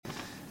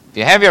If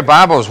you have your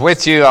Bibles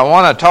with you, I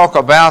want to talk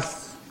about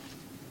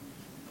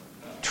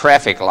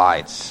traffic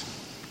lights.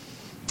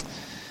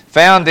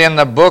 Found in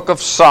the book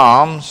of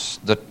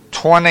Psalms, the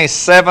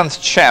 27th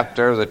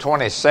chapter, the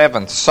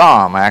 27th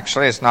Psalm,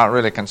 actually. It's not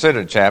really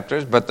considered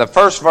chapters, but the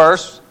first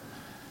verse,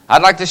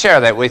 I'd like to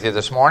share that with you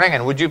this morning.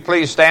 And would you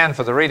please stand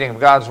for the reading of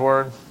God's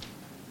Word?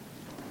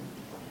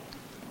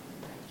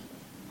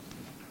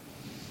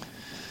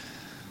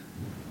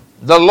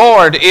 The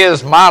Lord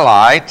is my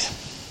light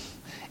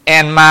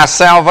and my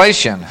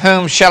salvation.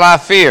 Whom shall I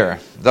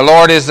fear? The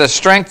Lord is the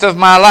strength of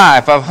my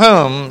life. Of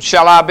whom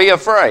shall I be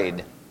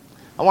afraid?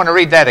 I want to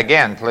read that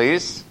again,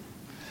 please.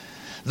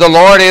 The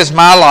Lord is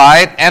my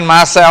light and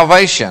my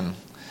salvation.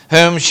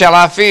 Whom shall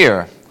I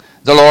fear?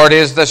 The Lord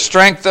is the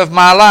strength of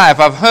my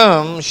life. Of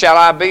whom shall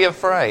I be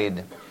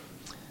afraid?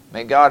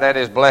 May God add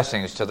His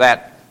blessings to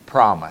that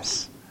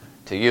promise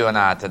to you and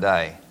I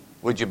today.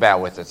 Would you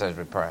bow with us as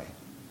we pray?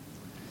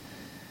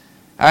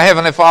 Our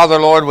Heavenly Father,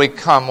 Lord, we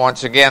come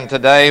once again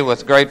today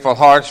with grateful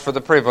hearts for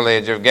the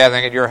privilege of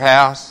gathering at your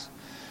house,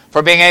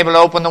 for being able to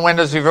open the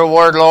windows of your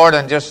word, Lord,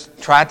 and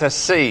just try to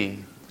see,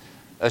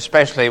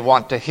 especially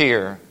want to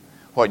hear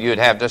what you'd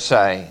have to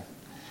say.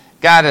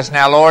 Guide us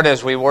now, Lord,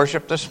 as we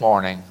worship this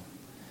morning.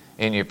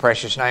 In your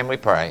precious name we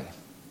pray.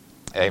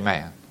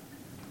 Amen.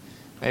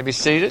 You may be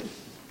seated.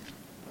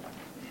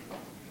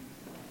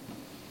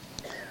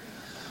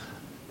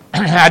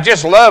 I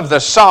just love the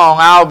song,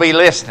 I'll Be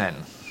Listening.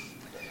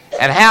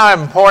 And how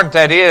important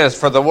that is,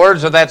 for the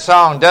words of that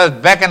song does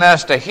beckon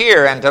us to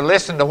hear and to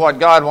listen to what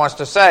God wants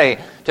to say,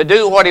 to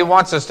do what He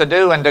wants us to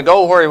do, and to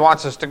go where He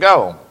wants us to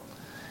go.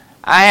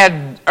 I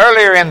had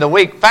earlier in the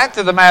week, fact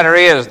of the matter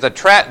is,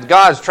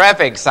 God's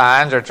traffic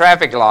signs or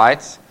traffic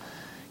lights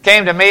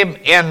came to me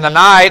in the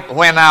night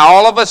when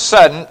all of a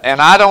sudden,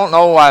 and I don't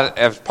know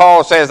as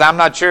Paul says, I'm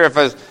not sure if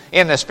it's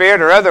in the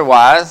Spirit or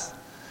otherwise,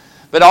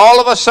 but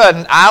all of a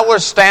sudden I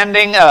was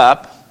standing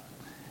up,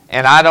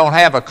 and I don't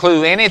have a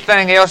clue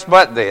anything else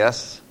but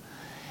this.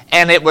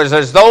 And it was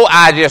as though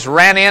I just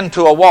ran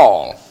into a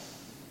wall.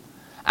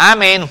 I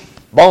mean,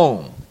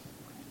 boom.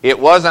 It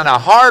wasn't a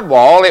hard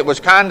wall. It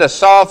was kind of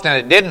soft and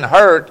it didn't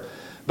hurt.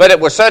 But it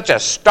was such a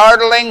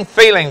startling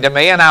feeling to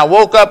me. And I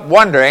woke up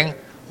wondering,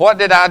 what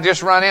did I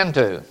just run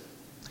into?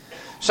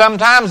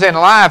 Sometimes in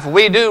life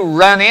we do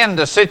run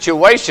into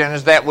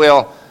situations that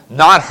will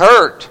not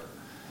hurt,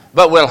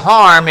 but will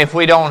harm if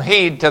we don't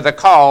heed to the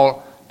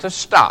call to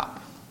stop.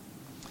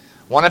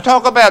 I want to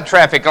talk about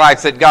traffic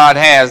lights that God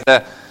has,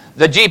 the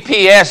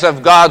GPS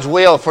of God's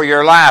will for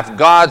your life,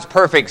 God's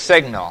perfect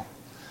signal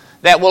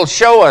that will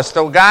show us,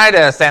 to guide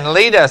us and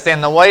lead us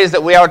in the ways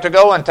that we are to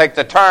go and take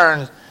the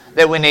turns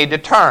that we need to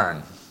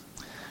turn.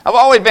 I've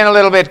always been a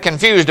little bit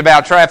confused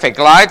about traffic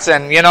lights,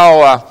 and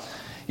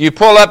you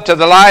pull up to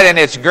the light and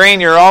it's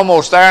green, you're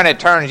almost there and it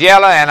turns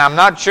yellow, and I'm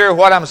not sure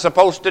what I'm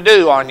supposed to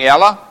do on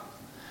yellow.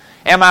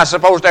 Am I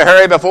supposed to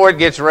hurry before it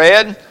gets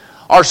red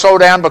or slow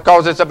down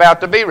because it's about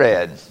to be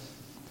red?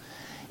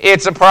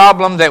 It's a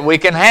problem that we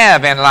can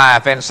have in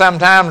life, and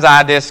sometimes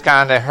I just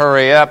kind of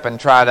hurry up and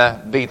try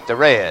to beat the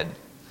red.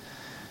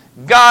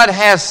 God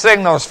has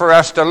signals for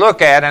us to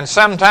look at, and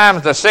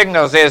sometimes the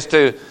signals is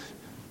to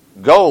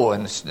go,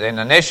 and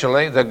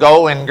initially the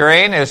go in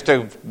green is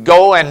to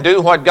go and do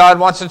what God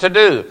wants us to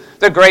do.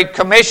 The Great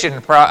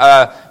Commission,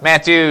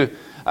 Matthew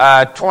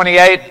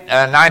 28,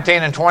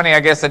 19 and 20,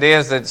 I guess it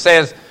is, that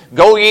says,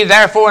 "Go ye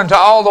therefore into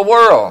all the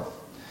world,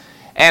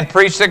 and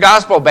preach the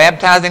gospel,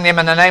 baptizing them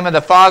in the name of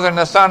the Father and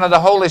the Son and the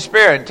Holy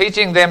Spirit,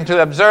 teaching them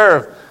to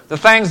observe the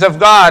things of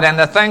God and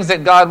the things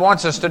that God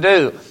wants us to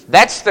do."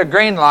 That's the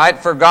green light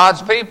for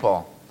God's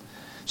people.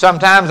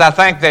 Sometimes I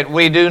think that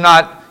we do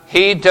not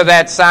heed to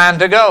that sign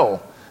to go.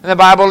 And the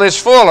Bible is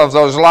full of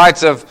those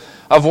lights of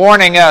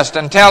warning us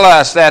and tell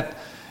us that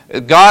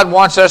God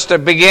wants us to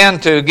begin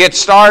to get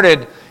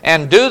started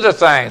and do the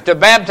things, to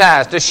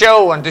baptize, to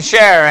show and to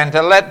share and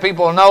to let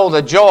people know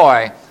the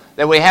joy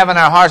that we have in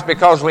our hearts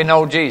because we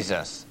know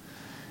Jesus.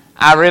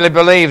 I really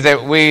believe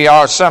that we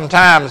are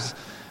sometimes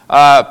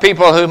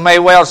people who may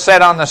well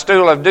sit on the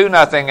stool of do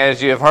nothing,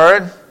 as you have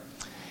heard,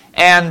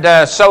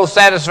 and so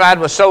satisfied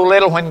with so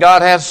little when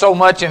God has so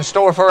much in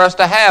store for us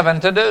to have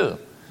and to do.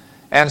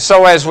 And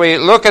so as we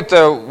look at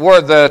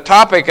the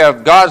topic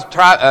of God's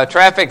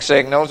traffic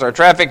signals or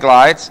traffic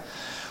lights,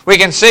 we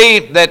can see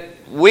that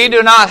we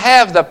do not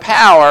have the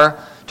power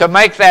to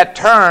make that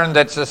turn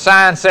that the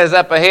sign says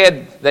up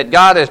ahead that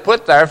God has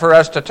put there for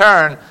us to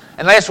turn,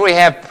 unless we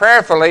have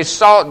prayerfully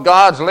sought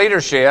God's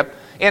leadership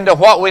into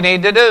what we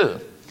need to do.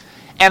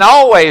 And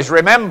always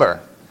remember,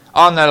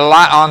 on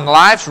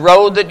life's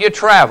road that you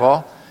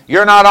travel,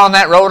 you're not on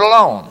that road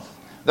alone.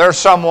 There's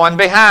someone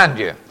behind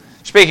you.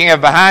 Speaking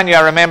of behind you,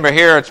 I remember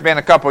here, it's been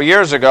a couple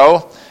years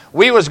ago,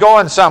 we was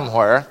going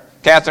somewhere,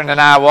 Catherine and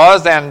I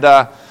was,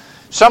 and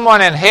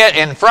someone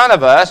in front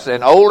of us,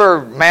 an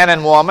older man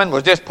and woman,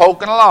 was just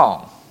poking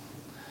along.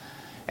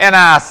 And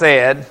I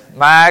said,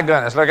 my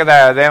goodness, look at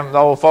that. Them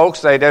old folks,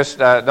 they just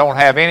don't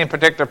have any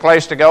particular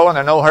place to go and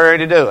they're no hurry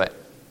to do it.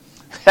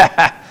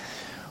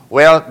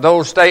 Well,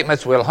 those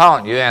statements will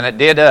haunt you, and it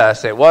did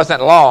us. It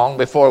wasn't long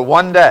before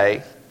one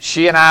day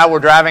she and I were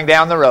driving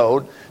down the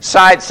road,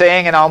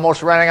 sightseeing and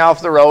almost running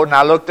off the road, and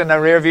I looked in the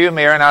rearview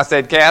mirror and I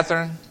said,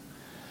 Catherine,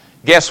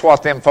 guess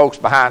what them folks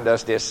behind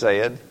us just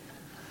said?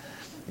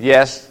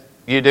 Yes,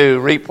 you do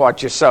reap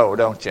what you sow,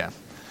 don't you?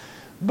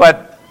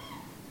 But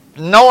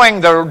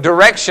knowing the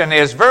direction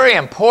is very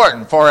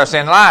important for us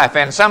in life,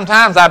 and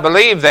sometimes I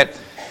believe that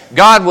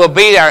God will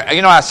be there.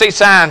 I see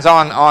signs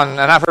on and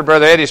I've heard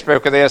Brother Eddie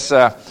speak of this,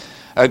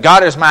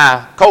 God is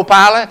my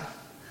co-pilot.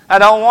 I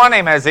don't want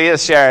him as he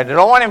is, Sharon. I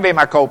don't want him to be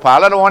my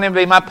co-pilot. I don't want him to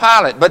be my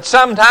pilot. But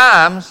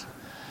sometimes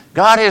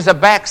God is a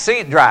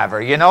backseat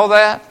driver. You know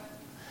that?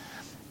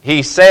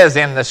 He says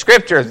in the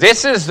Scripture,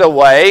 this is the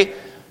way,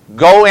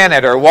 go in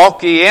it, or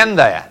walk ye in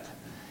that.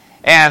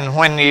 And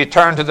when you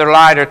turn to the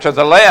right or to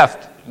the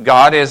left,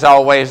 God is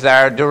always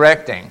there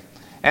directing.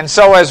 And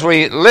so as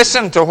we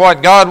listen to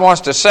what God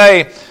wants to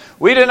say,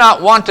 we do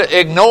not want to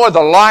ignore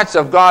the lights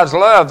of God's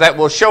love that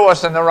will show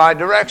us in the right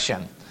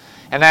direction.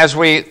 And as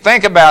we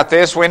think about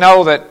this, we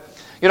know that,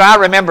 I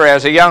remember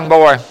as a young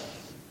boy,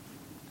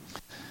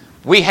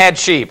 we had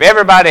sheep.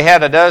 Everybody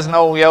had a dozen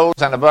old ewes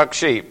and a buck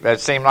sheep, that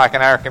seemed like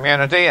in our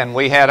community, and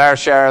we had our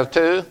share of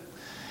too.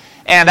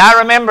 And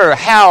I remember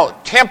how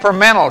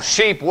temperamental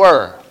sheep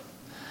were.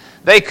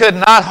 They could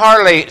not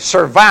hardly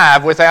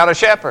survive without a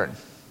shepherd.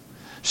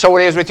 So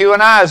it is with you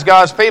and I as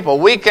God's people.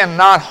 We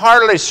cannot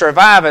hardly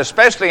survive,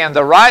 especially in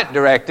the right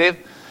directive,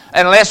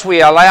 unless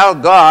we allow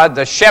God,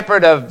 the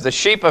shepherd of the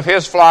sheep of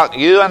His flock,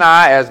 you and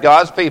I as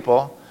God's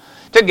people,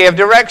 to give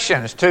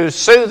directions, to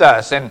soothe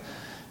us. And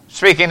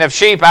speaking of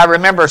sheep, I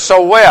remember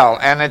so well,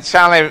 and it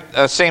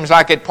seems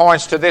like it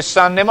points to this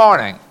Sunday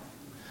morning.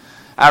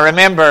 I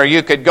remember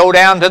you could go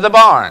down to the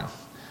barn,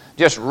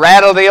 just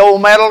rattle the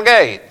old metal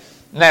gate,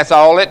 and that's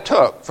all it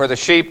took for the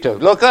sheep to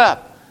look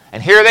up.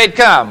 And here they'd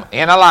come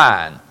in a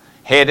line,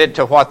 headed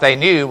to what they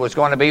knew was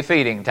going to be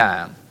feeding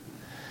time.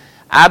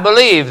 I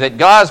believe that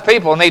God's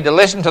people need to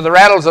listen to the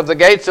rattles of the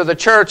gates of the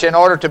church in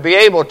order to be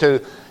able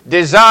to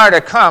desire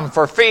to come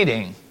for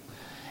feeding.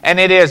 And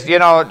it is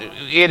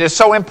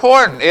so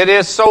important. It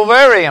is so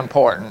very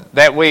important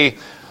that we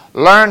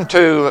learn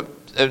to,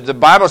 the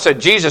Bible said,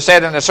 Jesus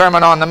said in the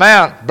Sermon on the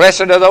Mount,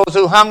 blessed are those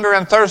who hunger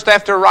and thirst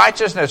after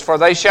righteousness, for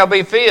they shall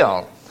be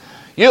filled.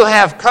 You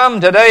have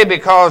come today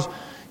because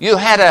you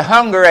had a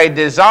hunger, a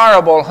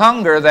desirable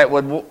hunger that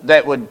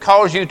would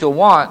cause you to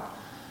want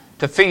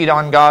to feed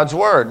on God's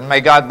Word. And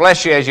may God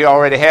bless you as you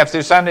already have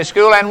through Sunday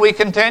school, and we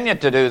continue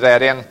to do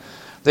that in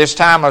this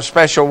time of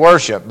special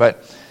worship.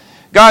 But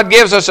God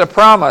gives us a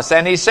promise,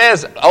 and He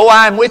says,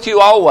 I'm with you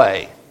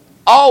always.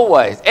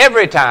 Always,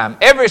 every time,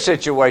 every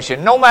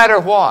situation, no matter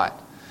what.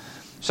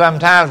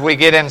 Sometimes we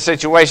get in a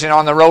situation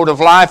on the road of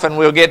life and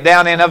we'll get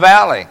down in a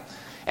valley,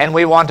 and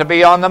we want to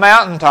be on the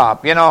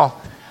mountaintop.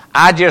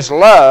 I just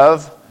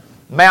love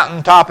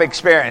mountaintop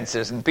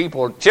experiences, and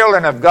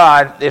children of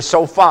God, is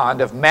so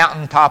fond of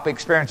mountaintop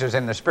experiences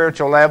in the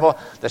spiritual level,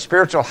 the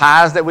spiritual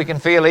highs that we can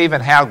feel,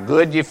 even how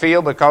good you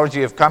feel because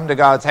you have come to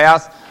God's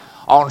house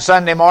on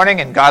Sunday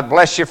morning, and God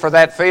bless you for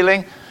that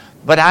feeling.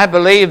 But I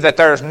believe that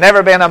there's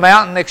never been a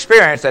mountain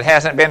experience that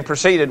hasn't been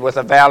preceded with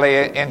a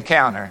valley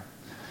encounter.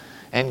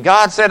 And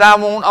God said, I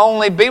won't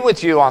only be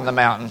with you on the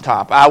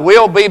mountaintop. I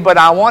will be, but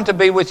I want to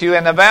be with you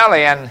in the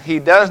valley. And He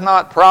does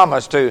not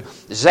promise to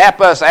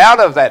zap us out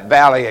of that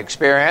valley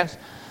experience,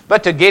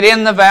 but to get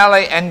in the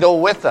valley and go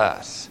with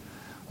us.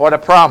 What a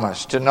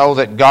promise to know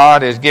that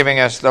God is giving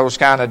us those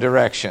kind of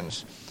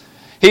directions.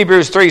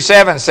 Hebrews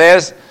 3:7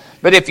 says,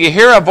 but if you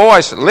hear a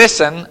voice,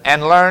 listen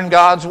and learn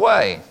God's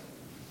way.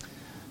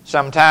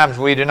 Sometimes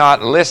we do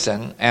not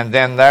listen and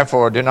then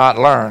therefore do not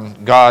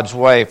learn God's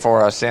way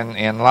for us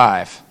in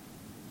life.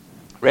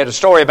 Read a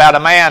story about a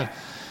man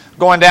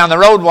going down the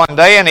road one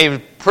day, and he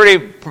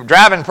was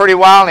driving pretty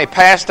well, and he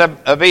passed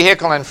a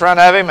vehicle in front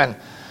of him, and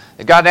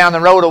he got down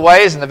the road a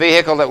ways, and the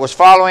vehicle that was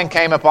following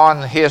came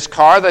upon his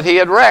car that he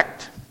had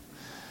wrecked.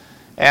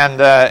 And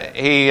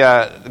he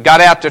got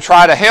out to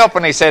try to help,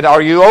 and he said,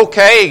 are you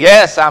okay?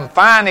 Yes, I'm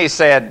fine, he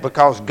said,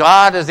 because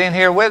God is in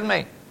here with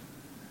me.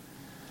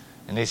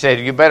 And he said,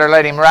 you better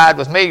let him ride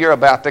with me, you're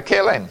about to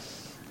kill him.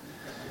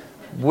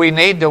 We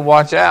need to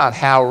watch out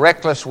how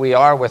reckless we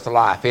are with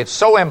life. It's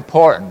so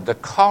important. The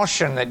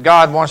caution that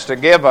God wants to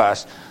give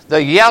us,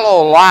 the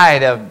yellow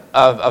light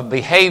of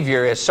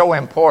behavior is so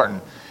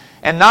important.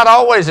 And not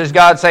always does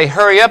God say,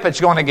 hurry up, it's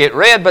going to get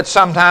red, but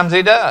sometimes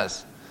He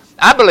does.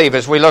 I believe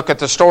as we look at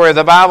the story of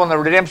the Bible and the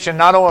redemption,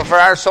 not only for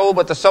our soul,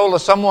 but the soul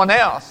of someone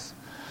else,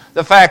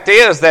 the fact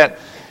is that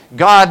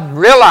God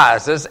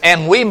realizes,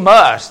 and we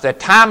must, that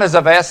time is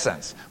of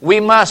essence. We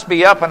must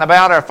be up and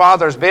about our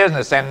Father's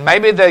business. And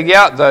maybe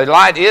the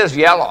light is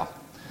yellow,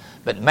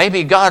 but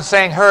maybe God's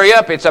saying, hurry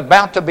up, it's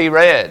about to be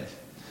red.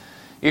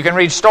 You can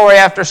read story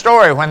after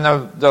story when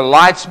the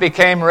lights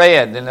became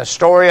red. In the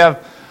story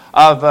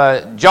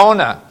of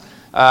Jonah,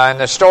 and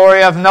the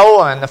story of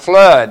Noah and the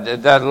flood,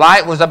 the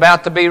light was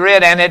about to be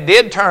red, and it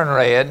did turn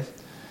red,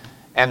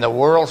 and the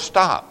world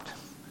stopped.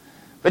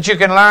 But you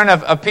can learn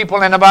of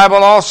people in the Bible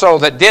also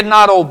that did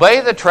not obey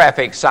the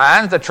traffic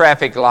signs, the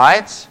traffic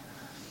lights,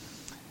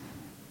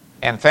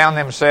 and found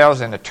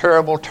themselves in a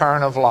terrible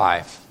turn of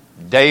life.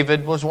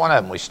 David was one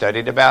of them. We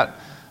studied about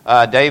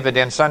David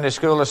in Sunday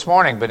school this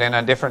morning, but in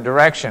a different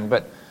direction.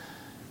 But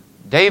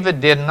David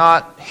did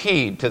not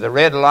heed to the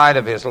red light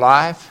of his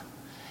life,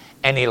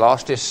 and he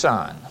lost his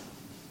son.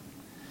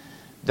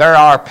 There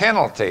are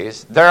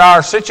penalties, there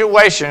are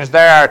situations,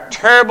 there are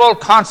terrible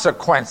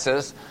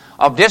consequences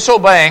of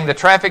disobeying the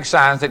traffic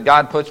signs that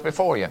God puts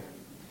before you.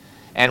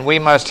 And we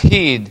must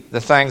heed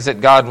the things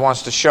that God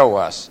wants to show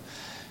us.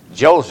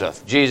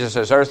 Joseph,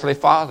 Jesus' earthly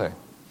father,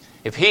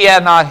 if he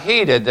had not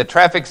heeded the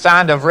traffic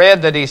sign of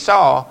red that he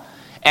saw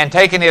and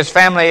taken his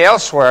family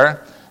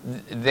elsewhere,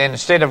 then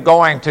instead of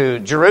going to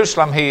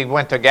Jerusalem, he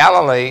went to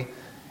Galilee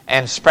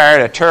and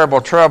spared a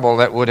terrible trouble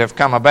that would have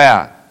come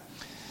about.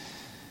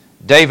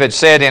 David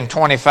said in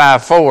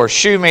 25:4,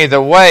 "Shew me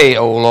the way,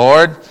 O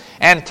Lord,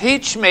 and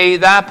teach me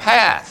thy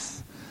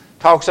path."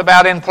 Talks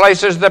about in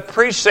places the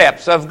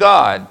precepts of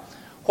God.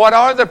 What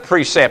are the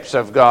precepts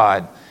of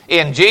God?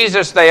 In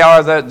Jesus, they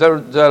are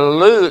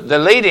the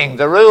leading,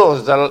 the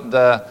rules,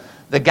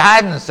 the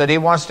guidance that he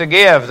wants to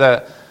give,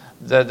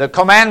 the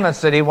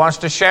commandments that he wants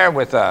to share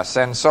with us.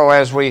 And so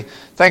as we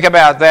think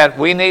about that,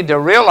 we need to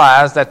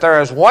realize that there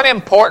is one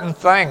important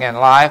thing in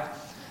life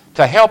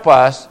to help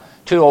us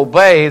to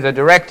obey the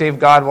directive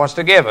God wants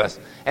to give us.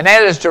 And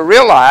that is to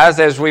realize,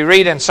 as we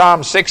read in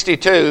Psalm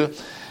 62,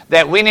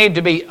 that we need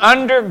to be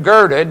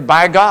undergirded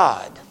by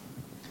God.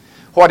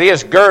 What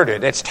is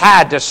girded? It's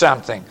tied to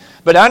something.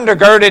 But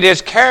undergirded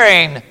is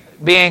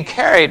being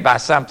carried by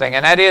something.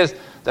 And that is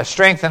the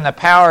strength and the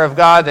power of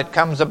God that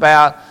comes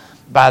about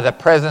by the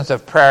presence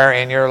of prayer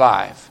in your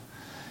life.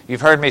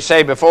 You've heard me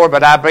say before,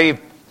 but I believe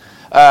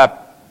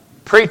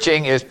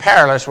preaching is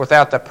perilous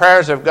without the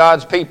prayers of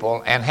God's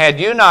people. And had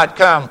you not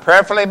come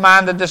prayerfully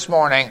minded this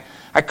morning,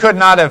 I could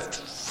not have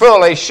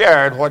fully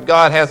shared what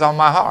God has on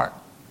my heart.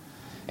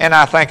 And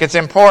I think it's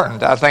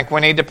important. I think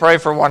we need to pray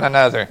for one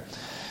another.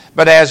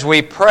 But as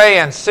we pray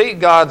and seek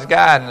God's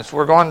guidance,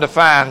 we're going to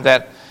find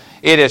that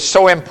it is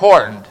so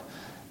important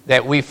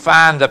that we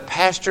find the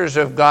pastures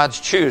of God's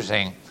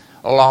choosing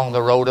along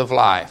the road of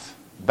life.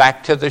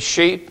 Back to the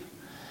sheep.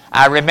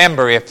 I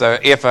remember if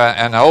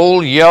an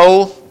old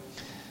ewe,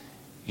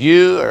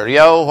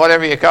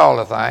 whatever you call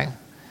the thing,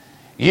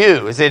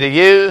 ewe, is it a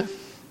ewe?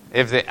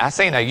 I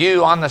seen a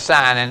ewe on the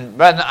sign,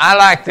 but I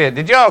like this.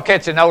 Did you all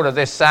catch a note of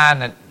this sign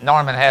that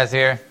Norman has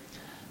here?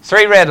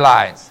 3 red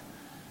lights.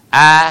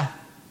 I,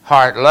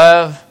 heart,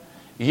 love,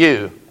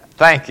 you.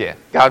 Thank you.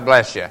 God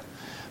bless you.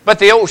 But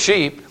the old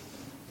sheep,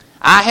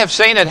 I have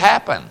seen it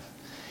happen.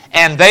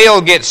 And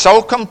they'll get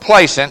so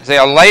complacent,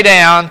 they'll lay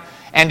down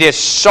and just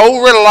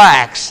so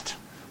relaxed,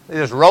 they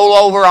just roll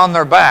over on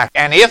their back.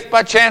 And if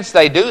by chance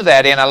they do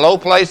that in a low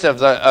place of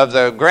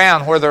the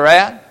ground where they're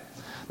at,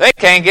 they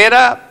can't get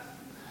up.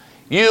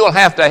 You'll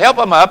have to help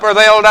them up or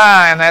they'll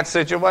die in that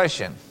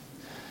situation.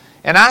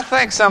 And I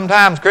think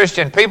sometimes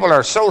Christian people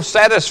are so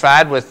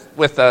satisfied with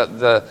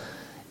the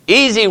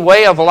easy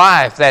way of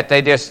life that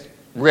they just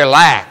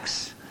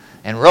relax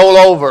and roll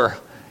over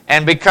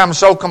and become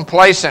so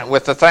complacent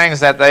with the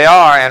things that they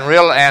are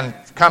and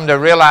come to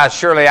realize,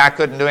 surely I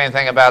couldn't do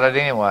anything about it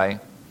anyway.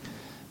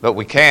 But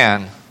we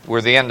can.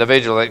 We're the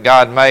individual that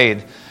God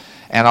made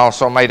and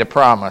also made a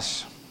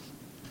promise.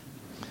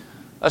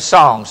 A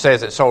song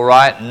says it so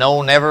right,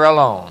 "No, never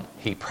alone.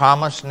 He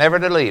promised never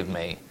to leave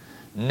me,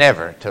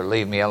 never to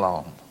leave me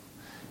alone."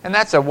 And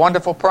that's a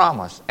wonderful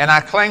promise. And I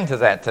cling to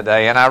that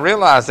today. And I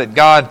realize that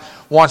God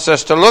wants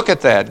us to look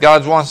at that.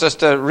 God wants us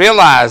to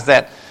realize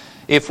that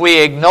if we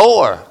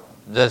ignore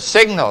the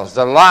signals,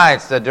 the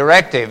lights, the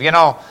directive,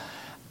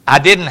 I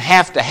didn't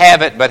have to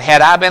have it, but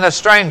had I been a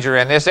stranger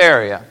in this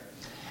area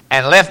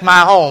and left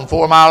my home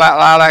 4 Mile out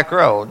Lilac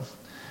Road,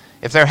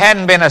 if there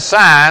hadn't been a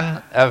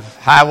sign of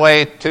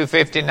Highway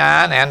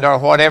 259 and or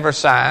whatever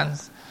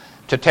signs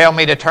to tell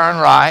me to turn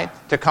right,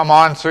 to come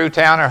on through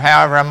town or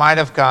however I might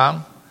have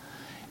come,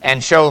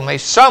 and showed me,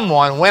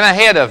 someone went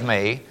ahead of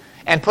me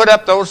and put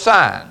up those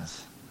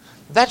signs.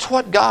 That's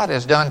what God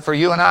has done for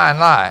you and I in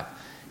life.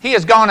 He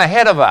has gone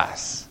ahead of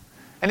us.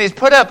 And He's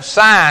put up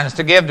signs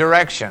to give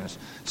directions,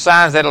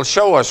 signs that will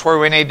show us where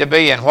we need to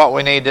be and what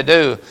we need to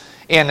do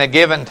in the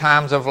given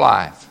times of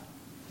life.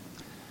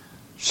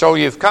 So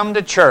you've come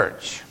to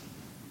church.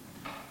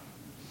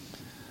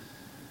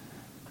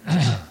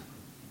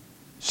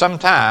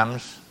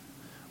 Sometimes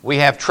we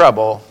have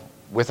trouble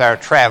with our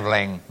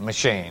traveling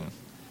machine.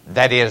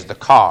 That is the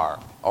car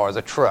or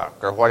the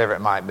truck or whatever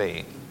it might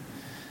be.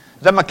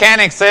 The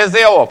mechanic says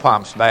the oil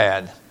pump's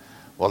bad.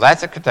 Well,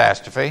 that's a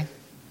catastrophe.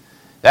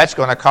 That's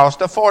going to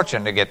cost a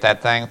fortune to get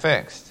that thing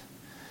fixed.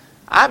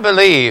 I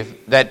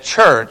believe that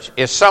church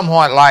is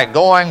somewhat like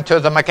going to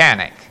the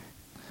mechanic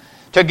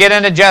to get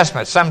an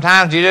adjustment.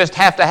 Sometimes you just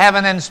have to have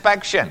an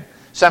inspection.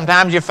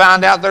 Sometimes you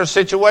find out there's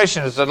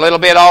situations a little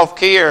bit off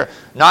key or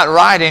not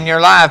right in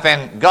your life,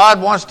 and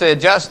God wants to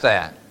adjust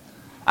that.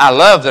 I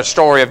love the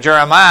story of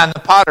Jeremiah and the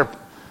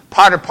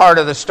potter part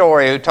of the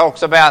story, who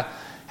talks about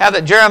How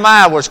that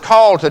Jeremiah was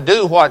called to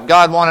do what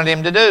God wanted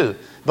him to do,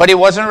 but he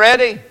wasn't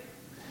ready.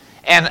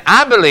 And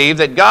I believe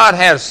that God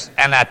has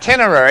an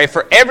itinerary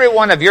for every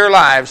one of your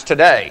lives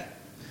today.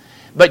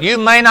 But you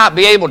may not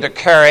be able to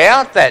carry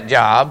out that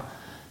job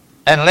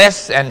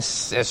unless, and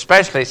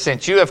especially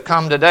since you have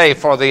come today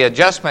for the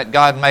adjustment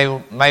God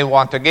may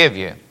want to give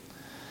you.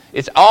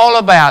 It's all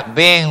about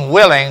being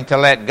willing to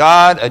let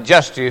God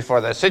adjust you for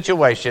the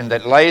situation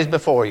that lays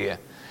before you.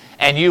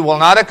 And you will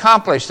not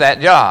accomplish that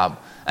job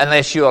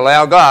unless you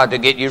allow God to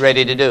get you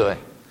ready to do it.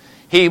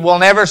 He will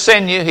never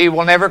send you, He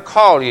will never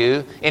call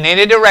you in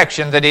any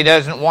direction that He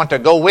doesn't want to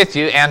go with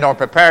you and or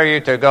prepare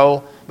you to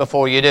go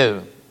before you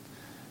do.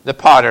 The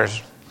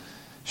potter's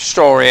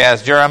story,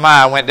 as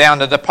Jeremiah went down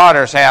to the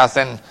potter's house,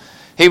 and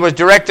he was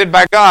directed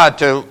by God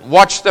to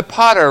watch the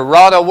potter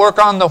rather work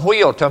on the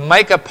wheel, to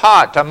make a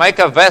pot, to make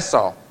a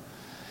vessel.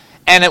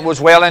 And it was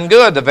well and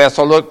good. The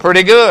vessel looked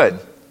pretty good.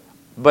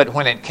 But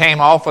when it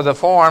came off of the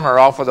form or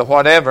off of the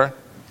whatever,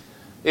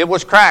 it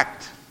was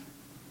cracked.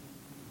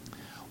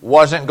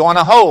 Wasn't going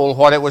to hold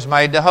what it was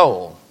made to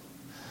hold.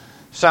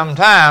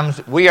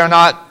 Sometimes we are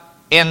not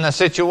in the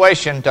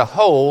situation to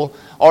hold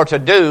or to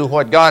do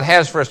what God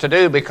has for us to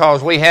do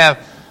because we have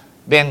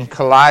been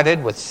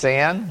collided with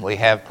sin. We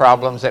have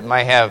problems that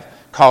may have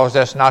caused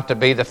us not to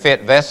be the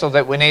fit vessel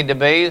that we need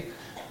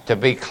to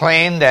be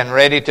cleaned and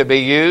ready to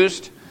be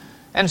used.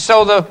 And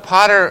so the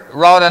potter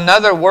wrought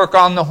another work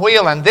on the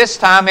wheel, and this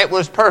time it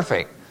was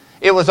perfect.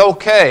 It was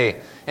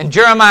okay. And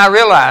Jeremiah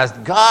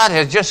realized, God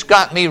has just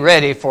got me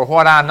ready for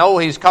what I know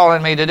He's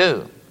calling me to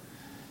do.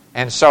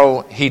 And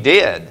so he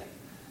did,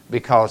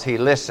 because he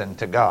listened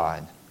to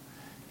God.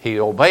 He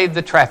obeyed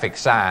the traffic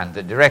sign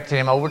that directed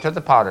him over to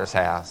the potter's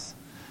house.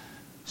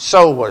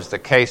 So was the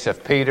case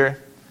of Peter.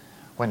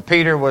 When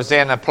Peter was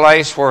in a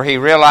place where he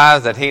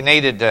realized that he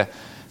needed to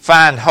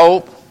find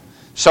hope,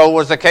 so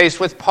was the case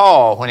with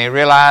Paul when he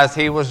realized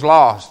he was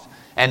lost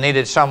and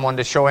needed someone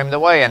to show him the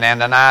way. And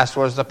Ananias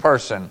was the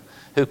person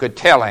who could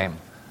tell him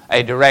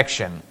a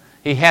direction.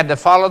 He had to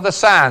follow the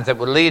signs that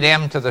would lead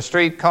him to the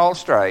street called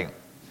Straight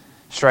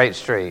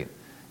Street.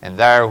 And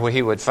there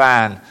he would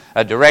find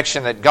a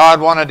direction that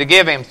God wanted to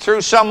give him through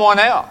someone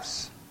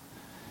else.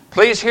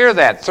 Please hear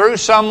that, through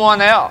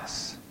someone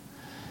else.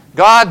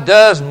 God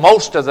does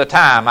most of the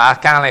time, I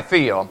kind of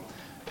feel,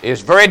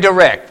 is very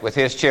direct with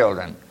His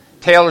children.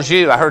 Tells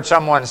you, I heard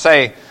someone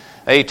say,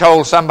 he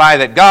told somebody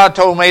that God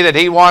told me that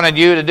He wanted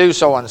you to do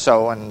so and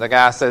so. And the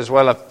guy says,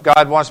 well, if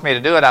God wants me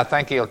to do it, I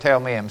think He'll tell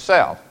me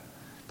Himself.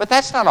 But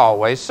that's not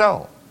always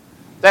so.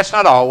 That's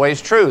not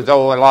always true,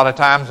 though a lot of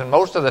times and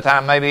most of the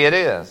time maybe it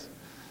is.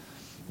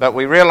 But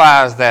we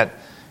realize that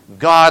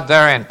God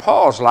there in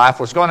Paul's life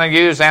was going to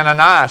use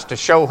Ananias to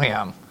show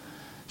him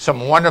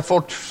some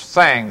wonderful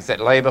things that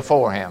lay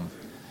before him.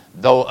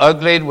 Though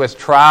uglied with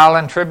trial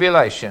and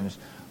tribulations,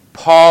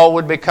 Paul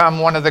would become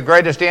one of the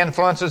greatest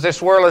influences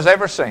this world has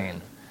ever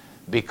seen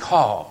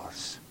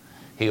because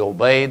he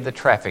obeyed the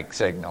traffic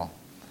signal,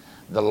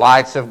 the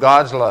lights of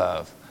God's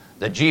love,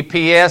 the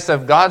GPS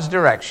of God's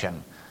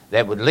direction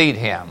that would lead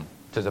him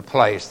to the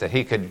place that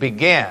he could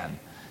begin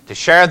to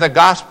share the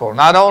gospel,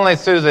 not only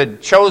through the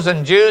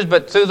chosen Jews,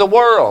 but through the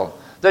world,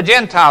 the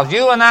Gentiles,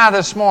 you and I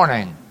this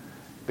morning,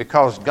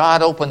 because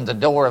God opened the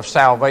door of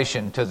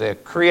salvation to the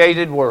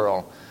created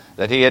world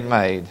that He had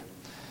made.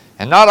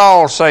 And not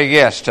all say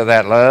yes to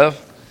that love.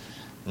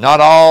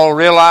 Not all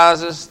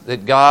realizes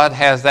that God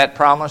has that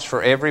promise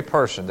for every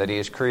person that He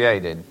has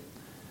created.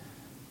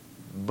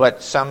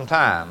 But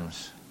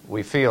sometimes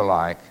we feel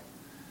like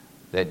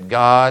that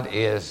God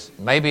is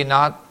maybe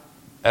not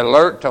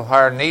alert to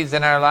our needs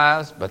in our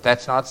lives, but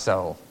that's not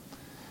so.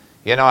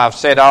 You know, I've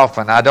said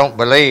often, I don't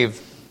believe,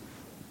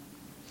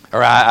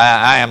 or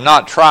I am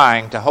not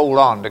trying to hold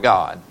on to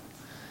God.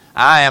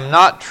 I am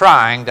not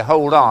trying to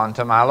hold on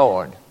to my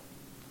Lord.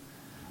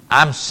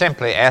 I'm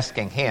simply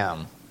asking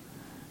Him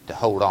to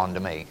hold on to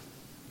me.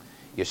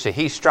 You see,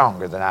 He's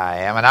stronger than I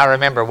am. And I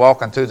remember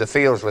walking through the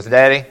fields with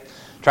Daddy,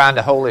 trying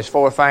to hold his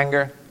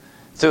forefinger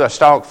through a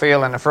stalk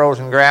field in the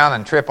frozen ground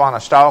and trip on a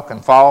stalk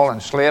and fall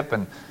and slip.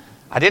 And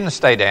I didn't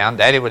stay down.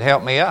 Daddy would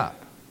help me up.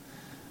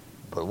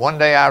 But one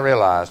day I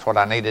realized what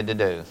I needed to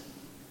do.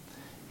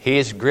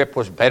 His grip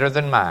was better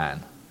than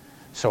mine.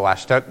 So I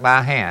stuck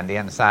my hand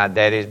inside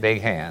Daddy's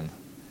big hand.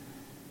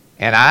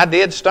 And I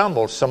did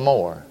stumble some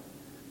more,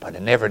 but I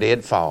never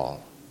did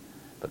fall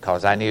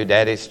because I knew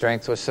Daddy's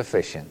strength was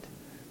sufficient.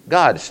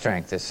 God's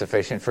strength is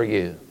sufficient for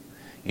you.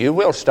 You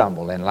will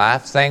stumble in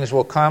life. Things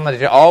will come that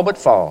you all but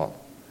fall.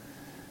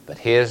 But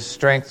His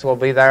strength will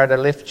be there to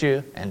lift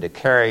you and to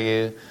carry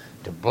you,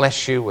 to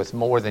bless you with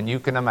more than you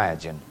can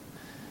imagine.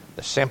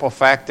 The simple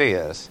fact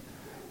is,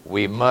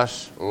 we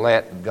must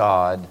let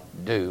God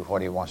do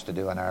what He wants to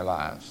do in our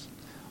lives.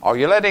 Are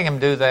you letting Him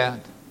do that?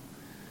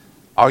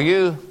 Are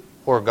you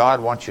where God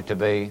wants you to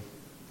be?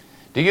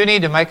 Do you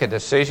need to make a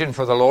decision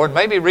for the Lord?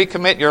 Maybe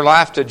recommit your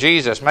life to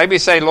Jesus. Maybe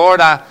say, Lord,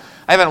 I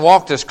haven't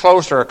walked as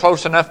close or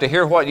close enough to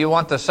hear what you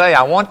want to say.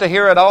 I want to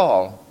hear it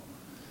all.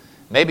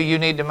 Maybe you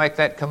need to make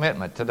that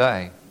commitment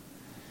today.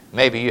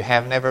 Maybe you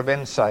have never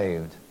been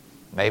saved.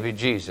 Maybe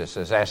Jesus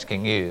is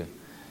asking you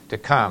to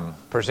come,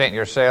 present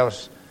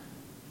yourselves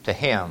to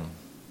Him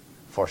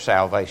for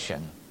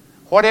salvation.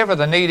 Whatever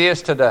the need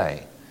is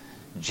today,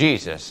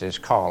 Jesus is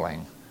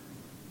calling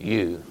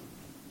you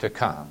to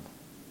come.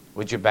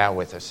 Would you bow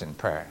with us in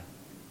prayer?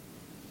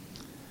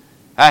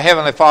 Our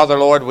Heavenly Father,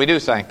 Lord, we do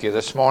thank you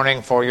this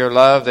morning for your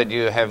love that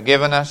you have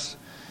given us,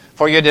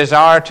 for your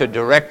desire to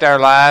direct our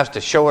lives,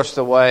 to show us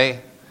the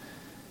way,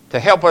 to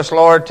help us,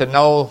 Lord, to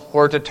know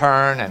where to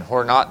turn and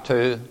where not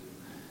to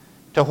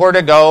where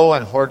to go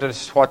and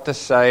what to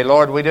say.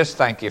 Lord, we just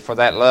thank you for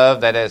that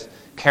love that has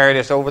carried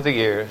us over the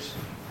years,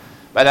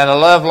 but that a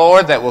love,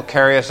 Lord, that will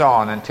carry us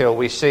on until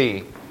we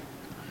see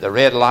the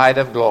red light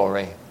of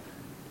glory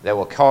that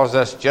will cause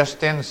us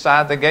just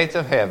inside the gates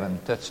of heaven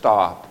to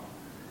stop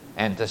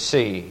and to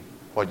see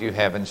what you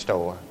have in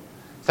store.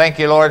 Thank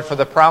you, Lord, for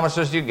the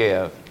promises you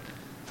give,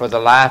 for the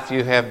life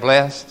you have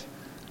blessed.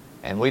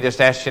 And we just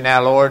ask you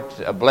now, Lord,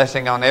 a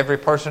blessing on every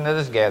person that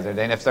is gathered.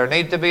 And if there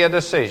need to be a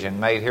decision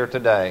made here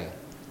today,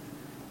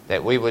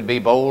 that we would be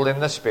bold in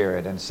the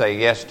Spirit and say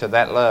yes to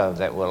that love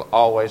that will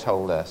always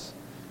hold us.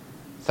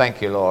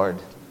 Thank you, Lord.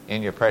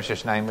 In your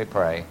precious name we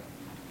pray.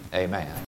 Amen.